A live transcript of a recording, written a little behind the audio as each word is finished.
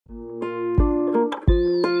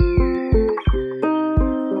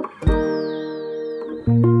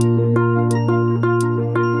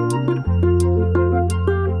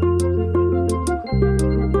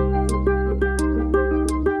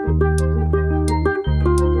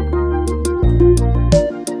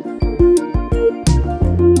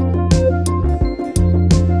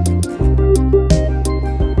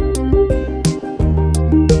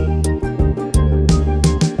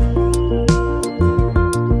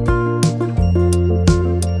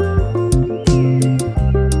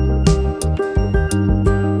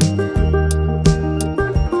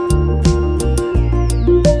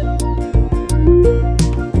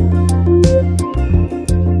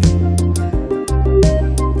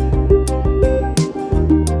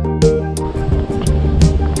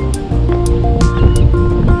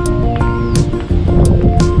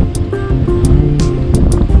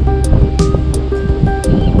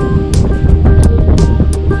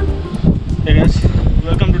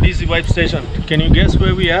wildlife station. Can you guess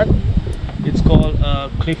where we at? It's called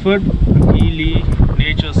Clifford Ely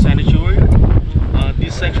Nature Sanctuary.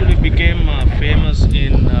 This actually became famous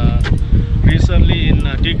in recently in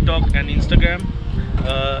TikTok and Instagram.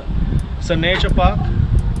 It's a nature park,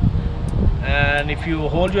 and if you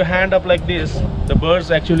hold your hand up like this, the bird's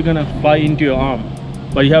actually gonna fly into your arm,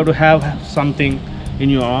 but you have to have something in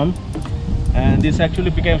your arm. And this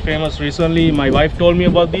actually became famous recently. My wife told me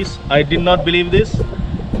about this. I did not believe this,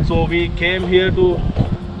 so we came here to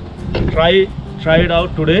try it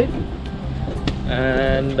out today,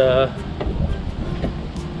 and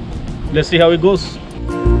let's see how it goes.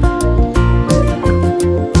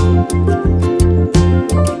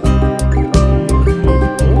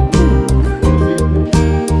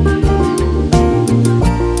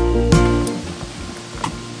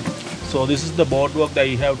 So this is the boardwalk that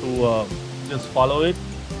you have to just follow it,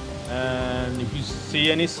 and if you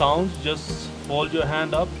see any sounds, just hold your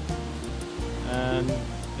hand up and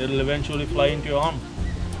it'll eventually fly into your arm.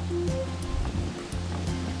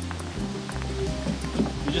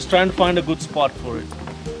 We're just trying to find a good spot for it.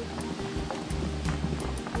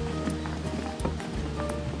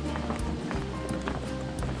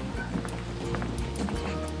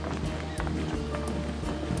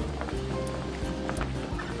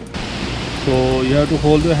 So you have to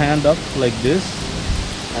hold your hand up like this,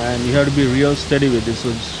 and you have to be real steady with this. So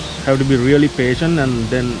you have to be really patient, and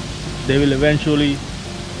then they will eventually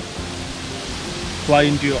fly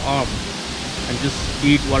into your arm and just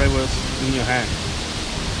eat whatever's in your hand.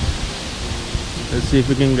 Let's see if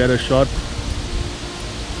we can get a shot.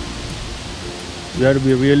 You have to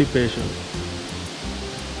be really patient.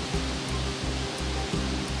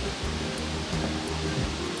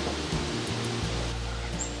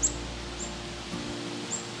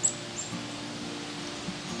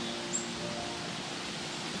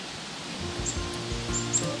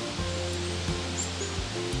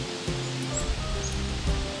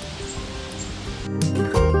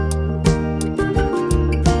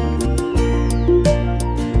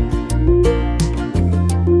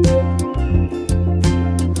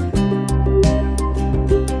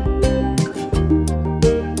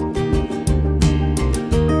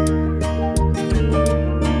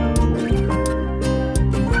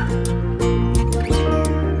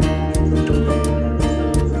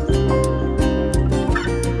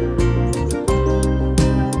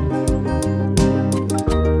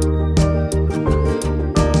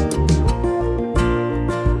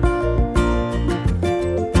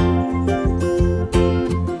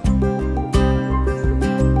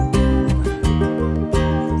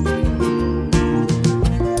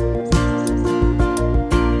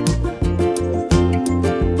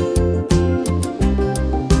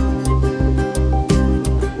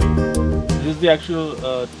 The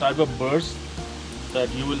actual type of birds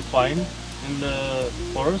that you will find in the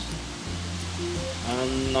forest,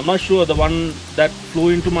 and I'm not sure. The one that flew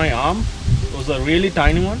into my arm was a really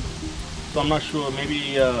tiny one, so I'm not sure.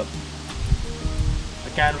 Maybe I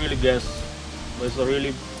can't really guess, but it's a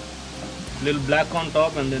really little black on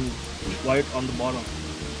top and then white on the bottom.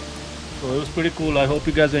 So it was pretty cool. I hope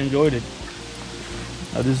you guys enjoyed it.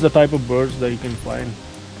 This is the type of birds that you can find.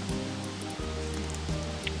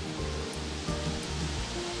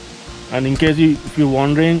 And in case if you're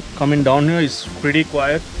wondering, coming down here is pretty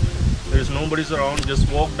quiet. There's nobody's around.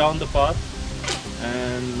 Just walk down the path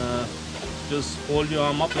and just hold your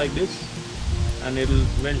arm up like this, and it'll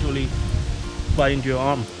eventually fly into your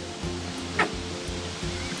arm.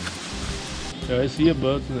 So I see a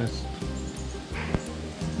bird's nest.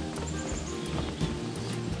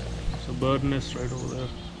 It's a bird nest right over there.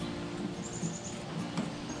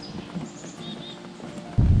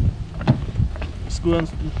 Go and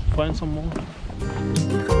find some more.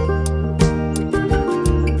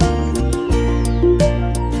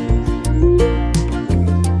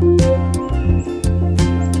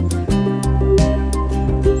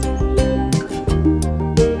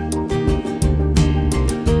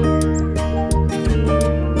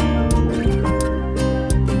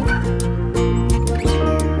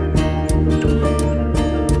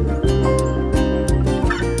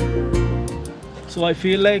 So I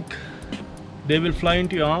feel like they will fly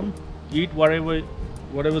into your arm, eat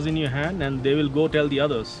whatever's in your hand, and they will go tell the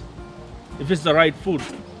others if it's the right food,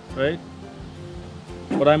 right?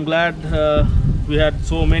 But I'm glad we had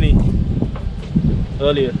so many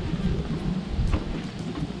earlier.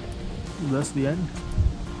 That's the end.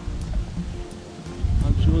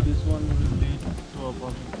 I'm sure this one will lead to our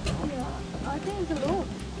bottom. Yeah, I think it's a loop.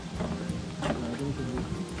 I think it's a loop.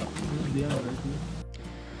 This is the end right here.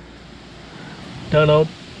 Turn out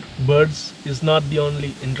birds is not the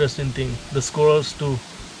only interesting thing. The squirrels too.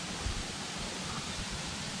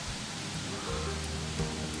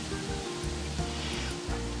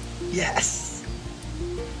 Yes!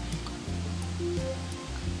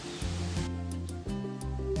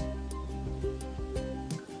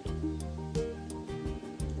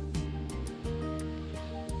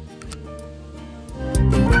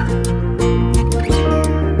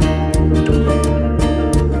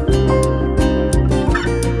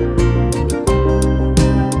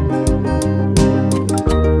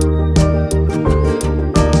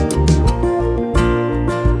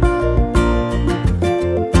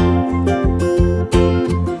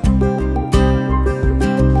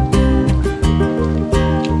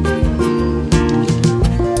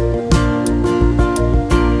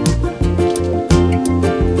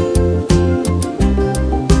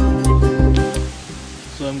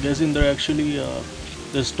 So I'm guessing they're actually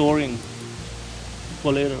they're storing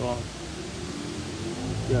for later on.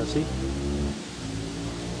 Yeah, see?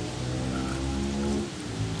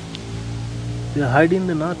 They're hiding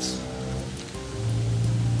the nuts.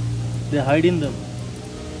 They're hiding them.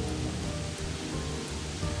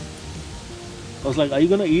 I was like, are you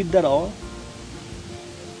gonna eat that all?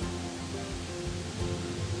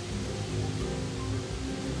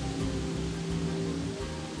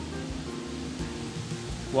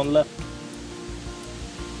 One left.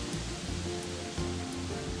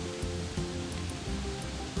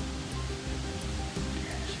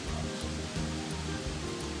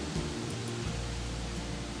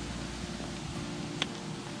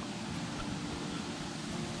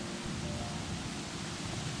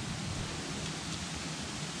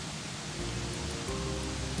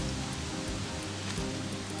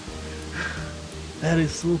 That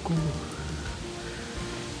is so cool.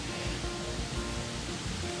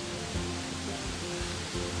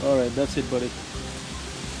 Alright, that's it, buddy.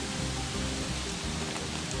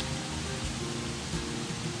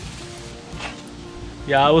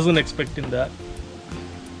 Yeah, I wasn't expecting that.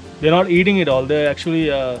 They're not eating it all. They're actually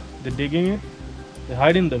they're digging it. They're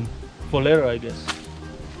hiding them for later, I guess.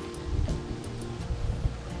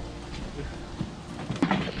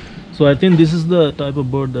 So I think this is the type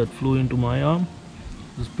of bird that flew into my arm.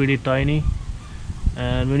 It's pretty tiny,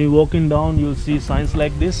 and when you're walking down, you'll see signs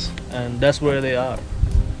like this, and that's where they are.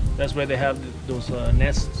 That's where they have those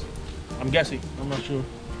nests. I'm guessing. I'm not sure.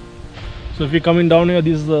 So if you're coming down here,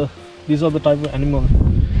 these are the type of animal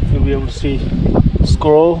you'll be able to see.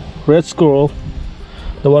 Squirrel, red squirrel,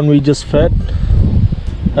 the one we just fed.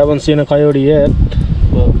 Haven't seen a coyote yet,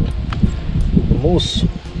 but moose,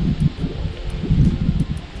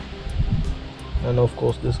 and of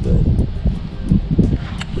course this guy.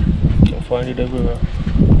 You can find it everywhere.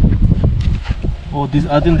 Oh,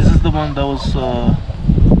 I think this is the one that was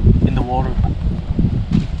in the water.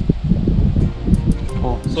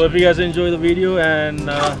 Oh. So if you guys enjoy the video, and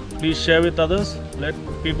please share with others, let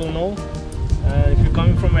people know. If you're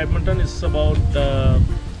coming from Edmonton, it's about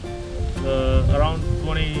around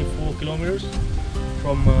 24 kilometers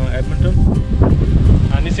from Edmonton,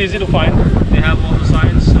 and it's easy to find. They have all the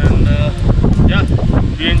signs, and yeah,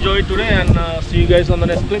 we enjoyed today, and see you guys on the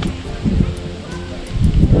next clip.